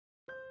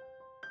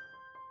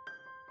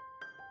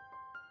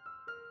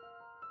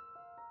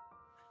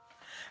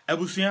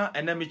Ebusia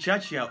ene me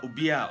chiachia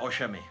obi a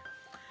ohwe me.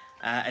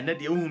 Ene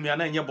de ohumi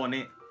ana nye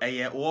bone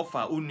eye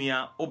wofa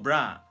unua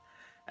obra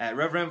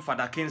Reverend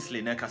Father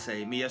Kingsley na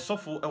kase me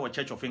yesofo e wo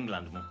Church of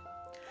England mu.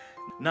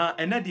 Na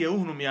ene de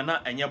ohunumi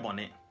ana enye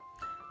bone.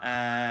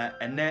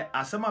 Ene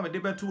asema me de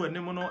betu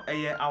anim no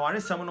eye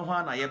awaresem no ho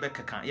ana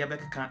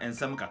yebekeka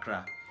ensem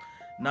kakra.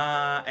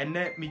 Na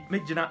ene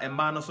megina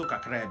emma no so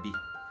kakra bi.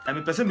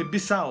 Me pese me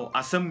bisa o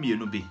asem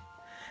mienu bi.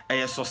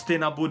 Eye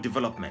sustainable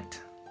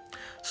development.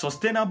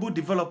 Sustainable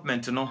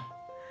development no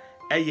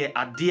eye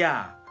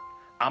adea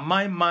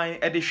amai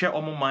edihwe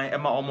omoman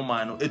ema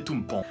omoman no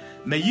etumpon.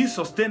 Me yi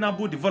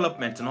sustainable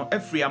development no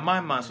every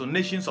amai so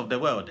nations of the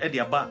world e dey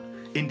aba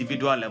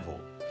individual level.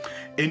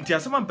 Enti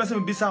asema mpese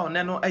me bisa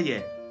one no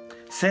eye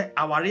se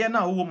aware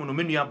na wo mu no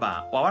menua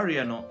ba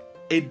aware no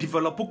e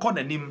develop ko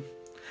nanim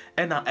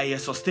e na eye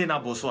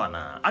sustainable so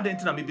ana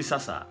adenti na me bisa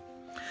sa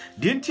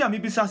de enti a me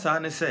bisa sa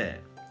ne se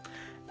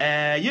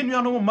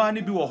yenua no ma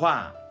ne bi wo ho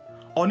a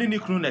oni ni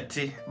kunu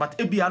nete but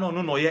ebia no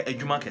no ye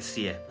adwuma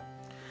kese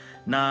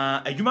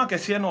na adwuma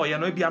kese no ye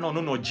no ebia no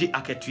no gi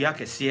aketua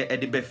kese e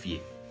de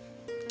bafie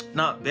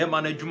na be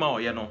ma na adwuma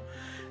oye no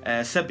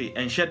sebe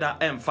enheda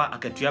emfa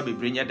aketua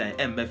bebrenya dan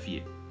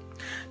embafie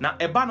na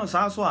eba no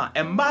saa so a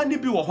emba ni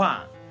bi wo ho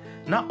a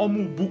na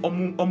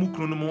omu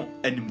kunu no mu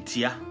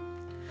animtia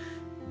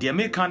de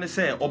me kan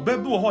se oba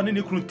bi wo ho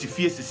ne kunu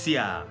tifie sisi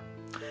a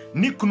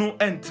ni kunu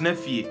entena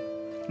fie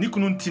ni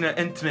kunu ntina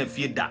entena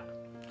fie da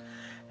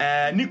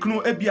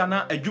nikunu ebia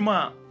na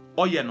adwuma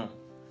oye no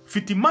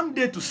fiti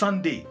Monday to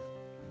Sunday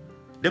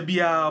de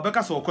bia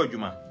obeka so okọ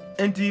adwuma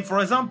enti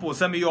for example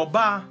say me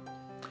yoba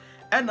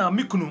ena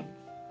mikunu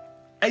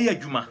eye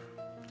adwuma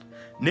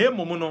na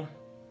emom no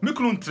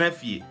mikunu ntena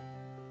fie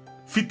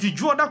fiti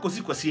juoda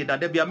kosi da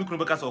bia mikunu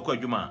beka so okọ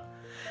adwuma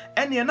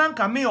ene na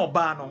nka me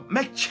yoba no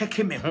me check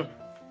me ho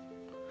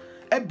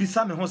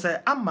ebisa me ho say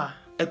ama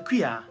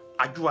akua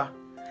adwoa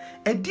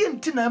edi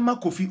ntina ma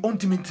kofi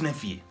ontimi ntena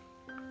fie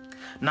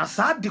na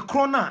saa de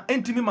krona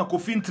entimi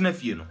makofi ntena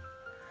fie no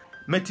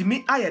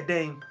metimi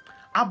ayeden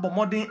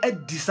abomodin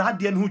edi saa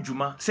de no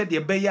djuma se de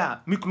be ya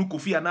mikunu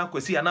kofi ana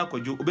akwasi ana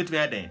akwadwo obetimi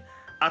ayeden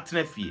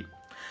atena fie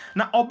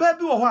na oba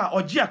bi wo ho a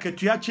ogie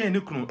akatua chen ne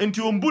kunu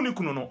enti ombu ne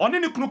kunu no one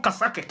ne kunu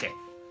kasa keke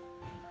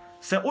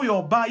se oyo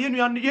oba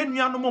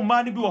yenua no mo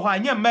ma ne bi wo ho a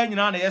nye mma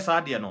nyina na ye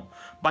saa de no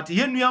but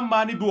yenua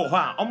ma ne bi wo ho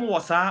a omo wo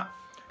saa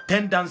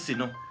tendency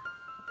no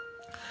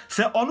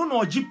se onu no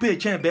ogie pe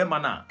chen be ma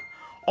na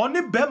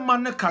oni bema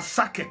ne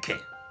kasa keke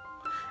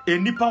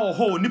enipa wo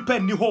ho nipa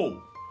ni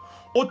ho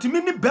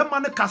otimi ni bema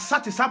ne kasa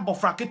te sa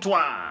bofra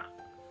ketwa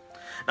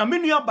na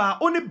menua ba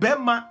oni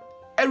bema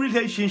a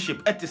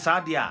relationship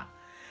etisa dia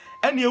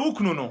ene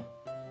ewukunu no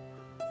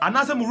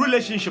anase mu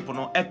relationship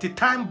no at the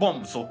time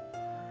bomb so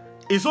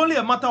it's only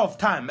a matter of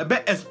time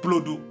ebe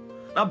explode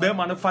na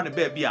bema ne fa ne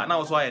baby a na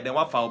wo so aye den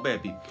wa fa wo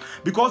baby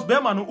because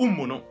bema no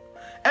ummu no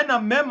ena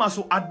mema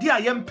so ade a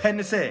yempe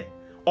ne se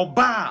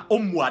oba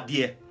omu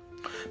ade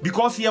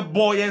because ye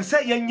boy and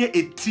say yenye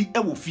eti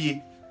ewo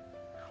fie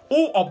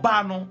o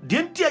oba no de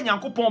ntia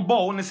nyankopon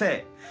bo ne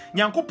say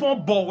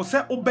nyankopon bo se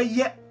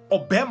obeye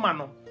obema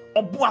no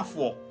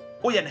oboafo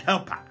o ye ne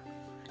helper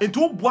enti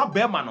oboa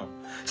bema no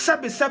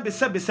sebe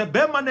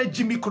bema na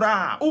jimi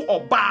kura o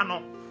oba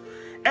no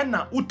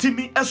ena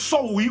utimi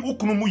esowi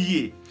ukunu mu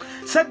yie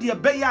se de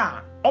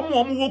beya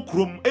omo wo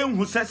kurom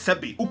enhu se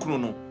sebe ukunu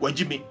no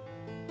wajimi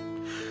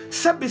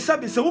sebe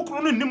se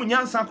ukunu no nim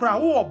nyansa kura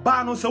wo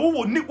oba no se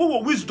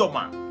wo wisdom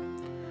a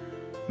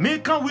me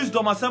kan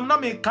wisdom asem na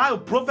me ka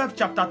Proverbs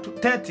chapter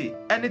 30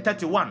 and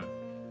 31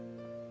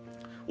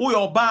 wo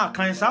your ba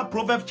kan sa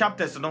Proverbs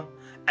chapters no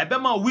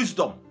ebema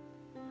wisdom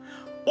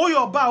wo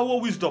your ba wo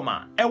wisdom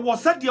a e wo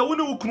se de wo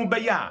ne ukunu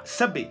be ya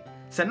sebe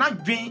se na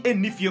dwen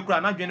enifie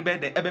kura na dwen be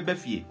de ebebe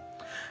fie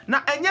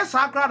na enye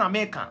sa kura na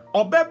me kan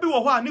oba bi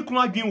wo ho a ne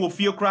kunu adwen wo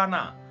fie kura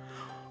na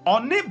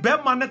oni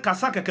bema ne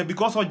kasa keke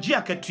because ogie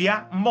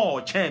akatua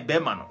mo chen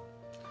bema no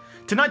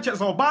tina che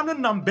so oba no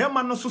nam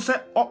bema no so se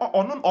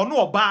ono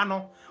oba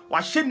no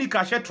wa hye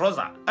nika hye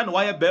trouser ene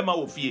wa ye bema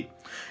wo fie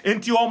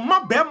enti o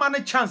ma bema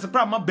ne chance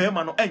pra ma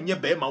bema no enye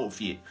bema wo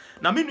fie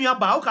na menua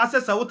ba wo ka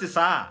sesa wo te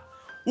saa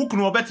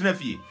ukunu obetena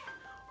fie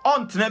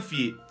on tena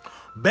fie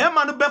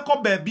bema no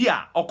beko ba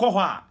bia okoho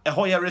a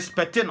eho ye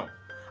respect no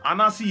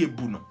anase ye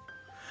bu no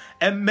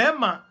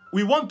emema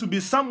we want to be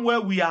somewhere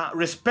we are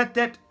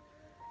respected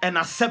and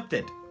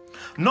accepted,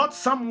 not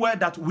somewhere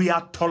that we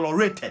are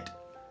tolerated.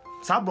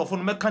 Sabrofo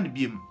no meka ne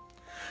biem.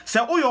 Se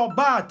oyo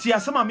ba ti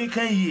asema me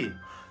kan yie.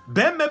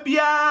 Be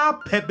mebia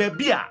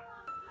pebebia.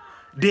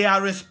 They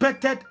are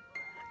respected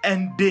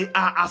and they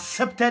are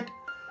accepted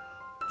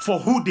for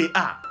who they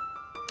are.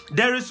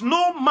 There is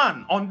no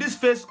man on this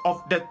face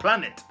of the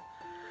planet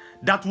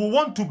that will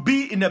want to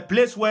be in a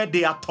place where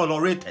they are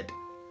tolerated.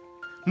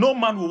 No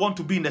man will want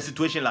to be in a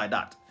situation like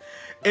that.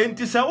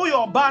 Enti se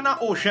oyo ba na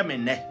o hwe me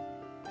ne.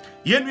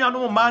 Yenua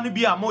no ma no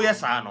bi a mo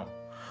yesa no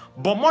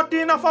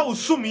bomodin na fa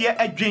usum ye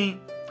adwen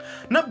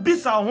na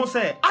bisa ho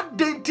se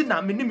adenti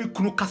na me ni me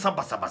kunu kasa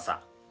basabasa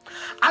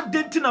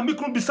adenti na me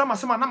kunu bisa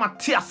masema na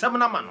mate asem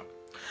na ma no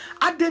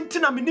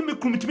adentina me ni me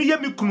kunu mitimi ye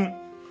me kunu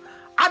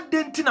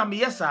adentina me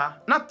yesa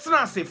na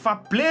tena se fa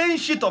plain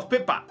sheet of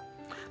paper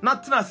na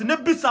tena se na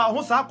bisa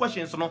ho sa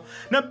questions no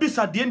na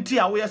bisa de enti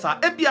a wo yesa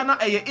ebia na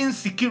eye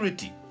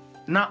insecurity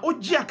na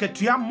oji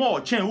akatua mo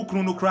chen wo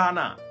kunu no kra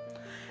na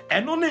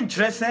eno ne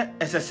nkyere se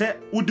esese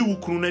wodi wo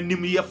kunu na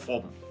nim ye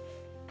fom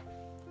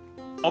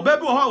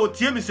obabi ho a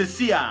otie mi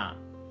sesi a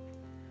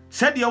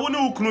said ye wo ne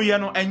wo kunu ye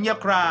no enye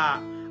kra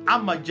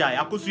amajai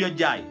akosu ye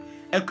jai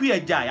akuya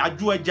jai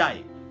adwo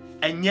jai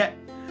enye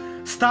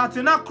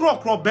starting na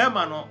krokro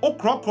bema no o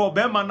krokro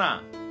bema na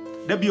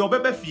da bi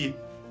obebe fie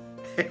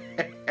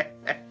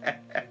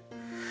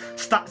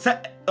start se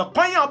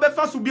kwan ya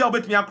obefa so bia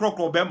obetumi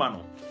akrokro bema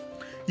no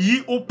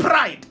yi o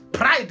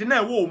pride na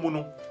ewo mu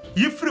no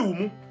yi free wo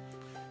mu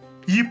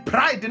yi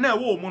pride na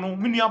ewo mu no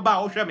menu aba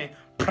o hwe me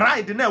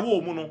pride na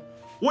ewo mu no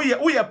wo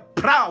ye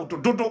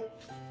proud dodo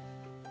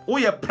wo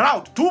ye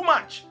proud too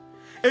much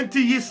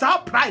enti yi sa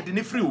pride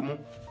ni free wo mu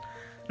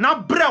na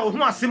bre wo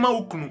ho asema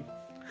okunu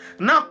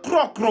na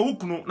krokro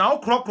ukunu na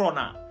okrokro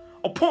na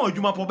opon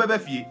adwuma po bebe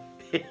fie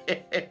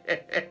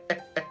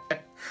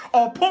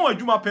opon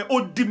adwuma pe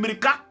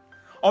odimirika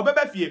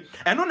obebe fie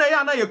eno na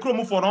ya na ye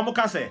kromu for no mo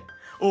ka se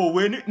o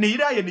we ni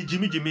yira ye ni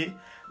jimi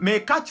me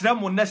ka kire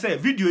mo ne se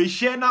video e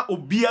share na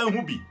obia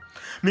hu bi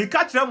me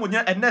ka kire mo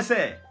ene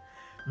se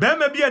be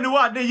ma bia ni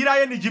wa ne yira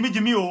ye ni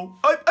jimi o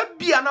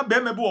bia na be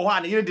ma bi wo ho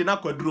a ne yire de na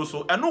kwaduro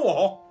so eno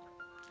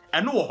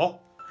wo ho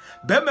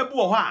bema bu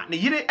wo ha ne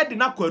yire edi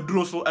na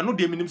kwaduro so eno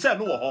de minim se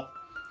no wo ho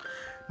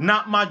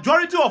na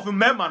majority of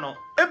member no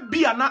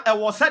ebia na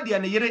ewo sade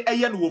ne yire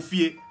eye no wo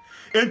fie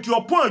enti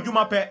opon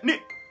adwuma pe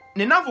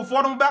ne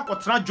nafofo no ba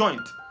akotena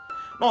joint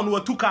na ono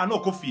watuka na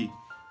okofie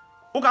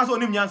wo ka so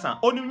onim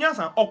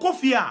nyansa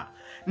okofie a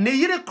ne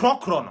yire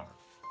krokro no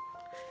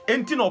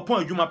enti na opon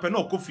adwuma pe na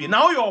okofie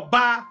na oyo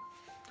oba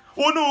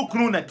ono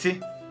okunu na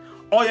te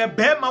oye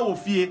bema wo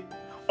fie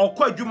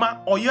okọ adwuma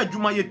oye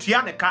adwuma ye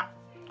tua ne ka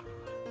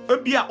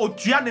ebia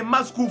otua ne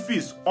ma school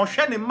fees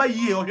ohwe ne ma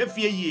yie ohwe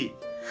fie yie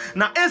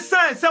na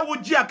esan se wo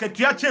gi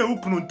akatua chen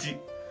ukunu nti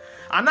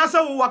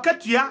anasa wo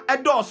wakatua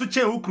edo so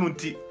chen ukunu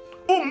nti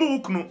ummu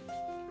ukunu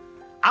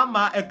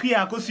ama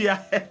akua akosia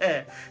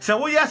se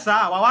wo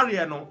yesa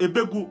waware no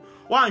ebegu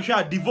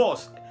wanhwa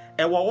divorce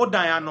ewo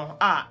wodan ya no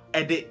a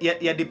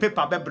ye de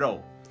paper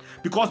bebro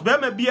because be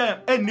ma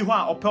bia enni ho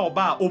a ope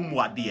oba a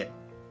ommu ade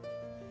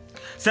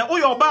se wo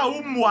yo oba a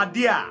ommu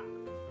ade a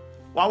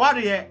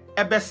waware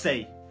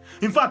ebesei.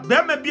 In fact, be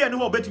me bia ni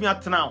wo betimi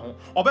atena ho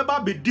obeba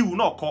bediwu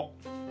na okọ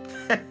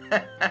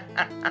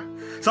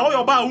so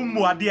wo ba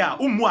ummu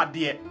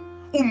ade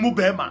ummu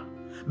bema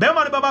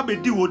ne baba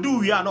bediwu odi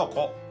wi a na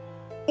okọ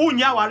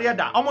unya ware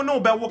da omo no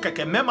be wo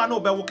keke mema no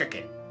be wo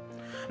keke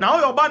na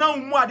wo ba na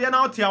ummu ade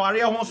na ote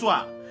aware ho so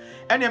a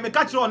ene me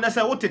ka kire on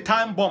se wo te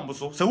time bomb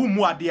so se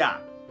ummu ade a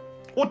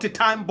wo te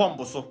time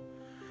bomb so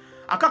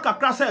akaka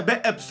kra se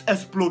be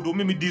explode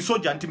mi di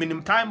soja nti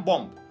minim time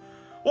bomb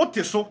wo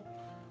te so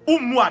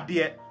ummu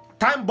ade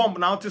time bomb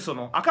na ote so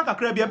no akaka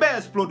kra bia be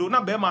explode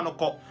na be ma no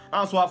ko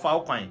anso afa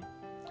okwan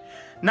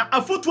na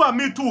afutu a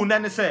me tu na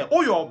ne se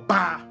oyo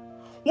ba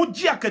wo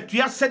gi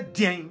akatua se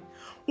den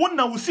wo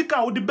na wo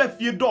sika wo de ba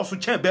fie do so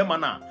chen be ma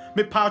na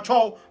me pa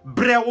cho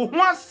bre wo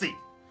ho ase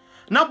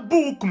na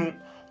bukunu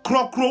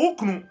krokro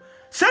ukunu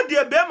se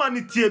de be ma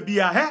ne tie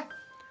bia he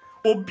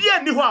obi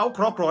ani ho a wo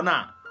krokro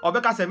na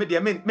obeka se me de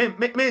me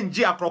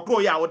ngi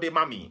akrokro ya wo de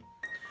mami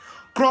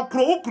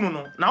krokro ukunu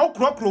no na wo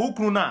krokro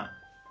ukunu na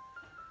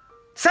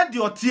said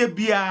your tea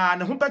bia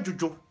ne ho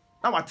badwojo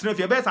na watena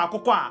fie be sa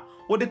akokọ a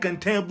wo de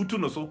kantan butu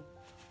no so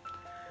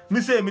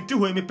mi say mi ti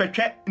ho mi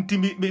petwe nti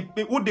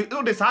mi wo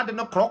de sa de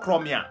no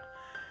krokro me a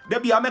da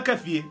bia meka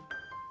fie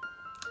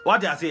what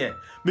dey say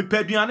mi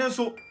peduane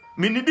so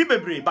mi nidi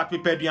bebre but mi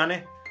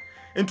peduane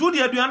nti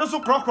de aduane so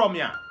krokro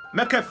me a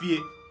meka fie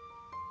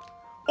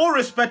o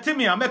respect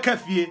me a meka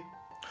fie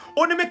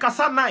oni me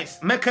kasa nice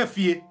meka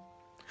fie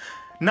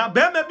na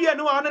be ma bia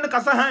ne wa ne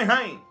kasa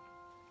han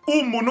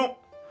umu no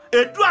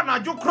edu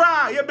anajo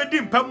kra ye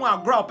bedi mpamu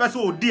agro opese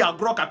odi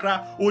agro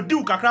kakra odi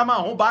u kakra ma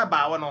ho bye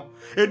bye no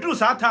edu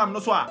sa time no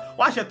so a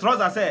wa hye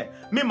trouser say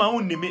me ma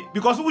unni me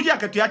because wuji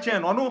akatua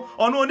chen ono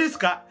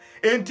oniska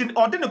enti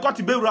odi ne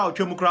koti bewura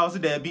otwemu kra so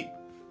da bi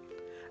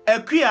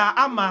akua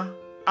ama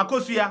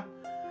akosua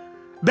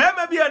be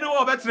ma bia ne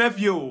wo betena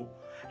fie o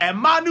e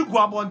ma ne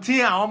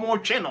guabonten a omo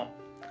twe no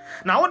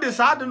na wo de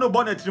sa de no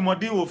bonnet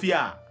rimodin wo fie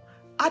a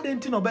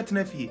adenti no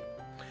betena fie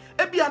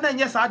e bia na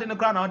nye sa de ne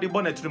kra na wo de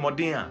bonnet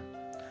rimodin a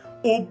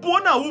obo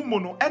na wo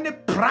no any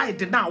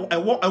pride na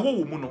ewo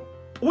wo mu no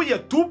we are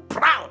too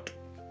proud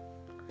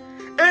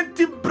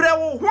enti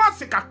brewo ho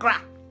ase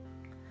kakra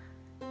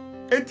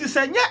enti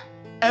senye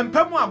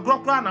empamu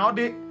agrokra na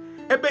ode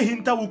ebe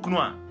hinta wo kunu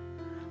a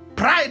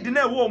pride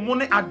na ewo mu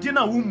ne ade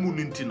na wo mu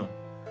no enti no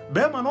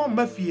be ma no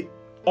mafie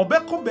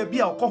obekọ ba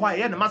bia okọ hwa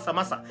ye ne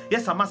masa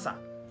yesa masa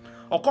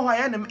okọ hwa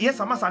ye ne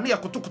yesa masa na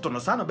yakotokoto no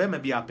sa na be ma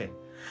bia pe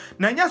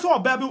na nya so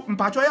oba bi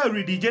mpacho ya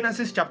read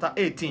Genesis chapter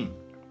 18.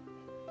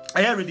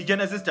 I read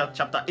Genesis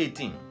chapter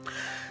 18.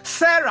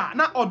 Sarah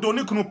na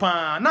odoni kunu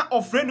pa na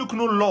ofre ni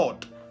kunu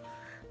Lord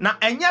na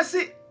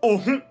enyase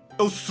ohu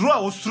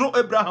osuro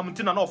Abraham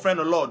nti na no friend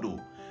Lord o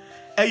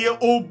eye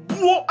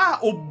obuo a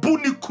obu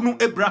ni kunu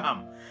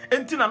Abraham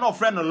nti na no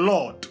friend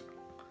Lord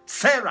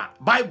Sarah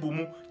Bible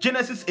mu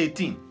Genesis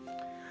 18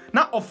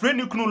 na ofre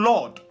ni kunu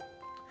Lord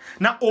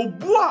na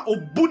obu a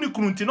obu ni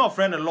kunu nti na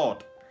friend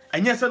Lord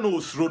enyase no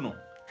osuro no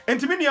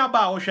nti me nua ba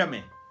a wo hwe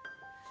me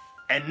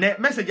enne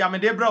message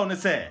amede bra wo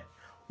se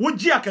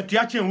wogi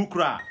akatua chen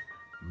wukura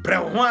bre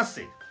ho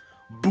ase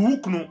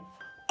buukunu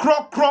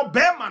krokro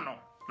bema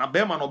no na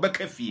bema no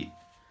beka fie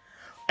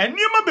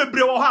eniema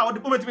bebre wo ha wo de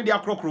betimi de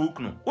akrokro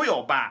wukunu wo ye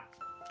oba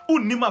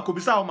unima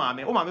kobisa wo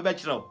maame be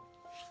kire wo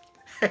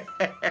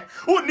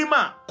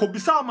unima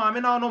kobisa wo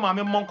maame na no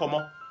maame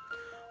monkomo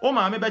wo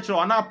maame be kire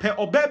wo na pe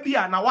oba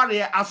bia na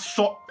ware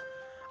aso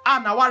a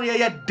na ware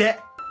ye de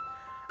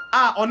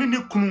a oni ni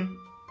kunu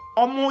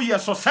omo ye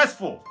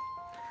successful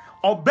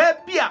oba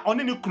bia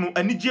oni ni kunu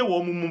anigye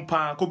wo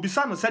mumpa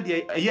kobisa no se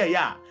de ye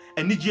ya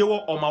anigye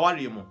wo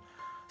omaware mu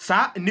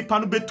sa nipa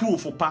no betu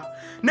ofopa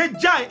na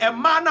jai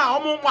ema na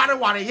omo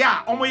ware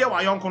ya omo ye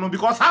wa yonko no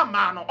because ha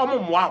ma no omo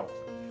moa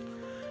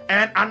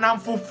and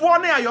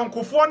anamfofo na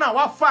ayonkofo na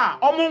wafa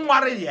omo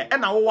ware ye e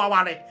na wo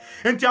ware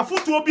enti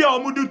afoto obi a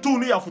omo du tu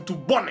no ya foto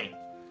bone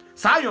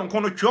sa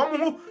ayonko no twe omo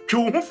ho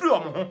twe ho firi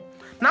omo ho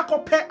na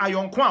kope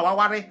ayonko a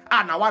waware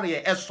a na ware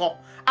ye eso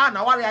a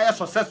na ware ya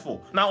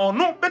successful na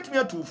ono betumi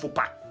atu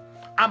ofopa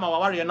ama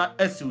waware na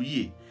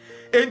asiwie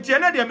enti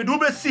ene de me do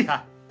be si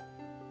ha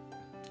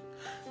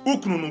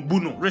ukunu no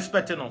buno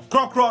respect no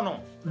krokro no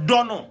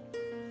dono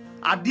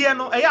ade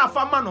no eya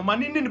afama no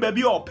manini ni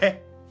baby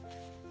ope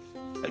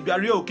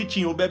adware o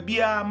kitchen o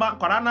babia ma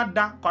kwara na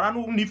da kwara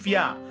no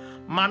nifia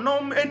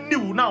manom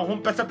eniwu na ho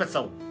pese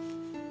o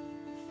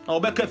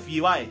obeka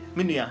fie why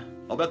menua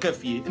obeka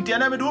fie nti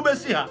na me do be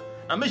si ha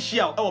na me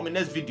share e wo me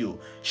next video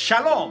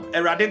shalom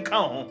erade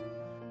kan ho